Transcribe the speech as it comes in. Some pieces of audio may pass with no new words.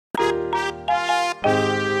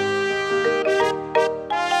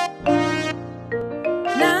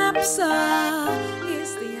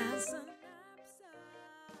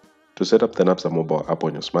To set up the NAPSA mobile app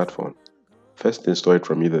on your smartphone, first install it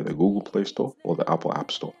from either the Google Play Store or the Apple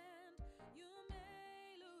App Store.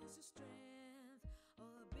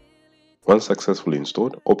 Once successfully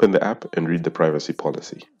installed, open the app and read the privacy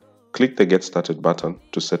policy. Click the Get Started button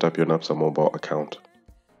to set up your NAPSA mobile account.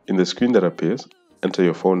 In the screen that appears, enter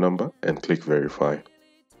your phone number and click Verify.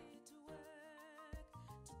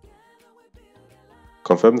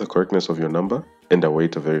 Confirm the correctness of your number and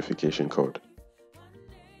await a verification code.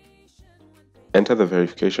 Enter the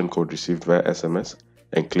verification code received via SMS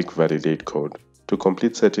and click Validate Code. To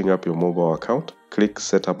complete setting up your mobile account, click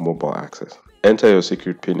Set up Mobile Access. Enter your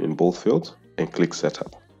secret PIN in both fields and click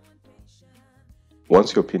Setup.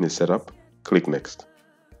 Once your PIN is set up, click Next.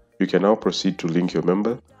 You can now proceed to link your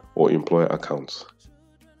member or employer accounts.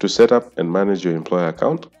 To set up and manage your employer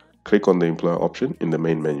account, click on the Employer option in the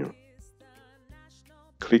main menu.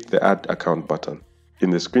 Click the Add Account button. In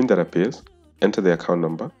the screen that appears, enter the account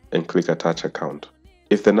number and click Attach Account.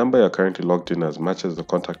 If the number you are currently logged in as matches the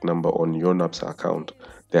contact number on your NAPSA account,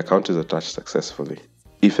 the account is attached successfully.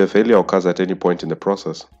 If a failure occurs at any point in the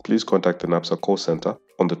process, please contact the NAPSA call center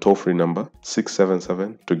on the toll-free number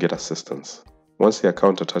 677 to get assistance. Once the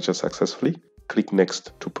account attaches successfully, click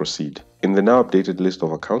Next to proceed. In the now updated list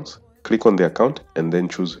of accounts, click on the account and then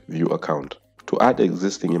choose View Account. To add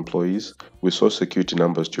existing employees with Social Security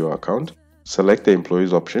numbers to your account, select the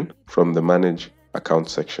Employees option from the Manage Account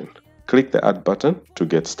section. Click the Add button to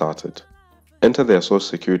get started. Enter their Social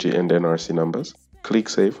Security and NRC numbers. Click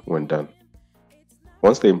Save when done.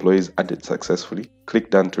 Once the employee is added successfully, click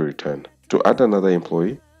Done to return. To add another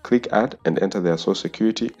employee, click Add and enter their Social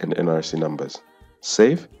Security and NRC numbers.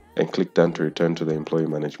 Save and click Done to return to the Employee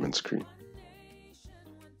Management screen.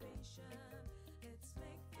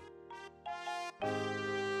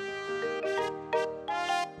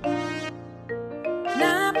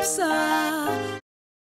 NAPSA.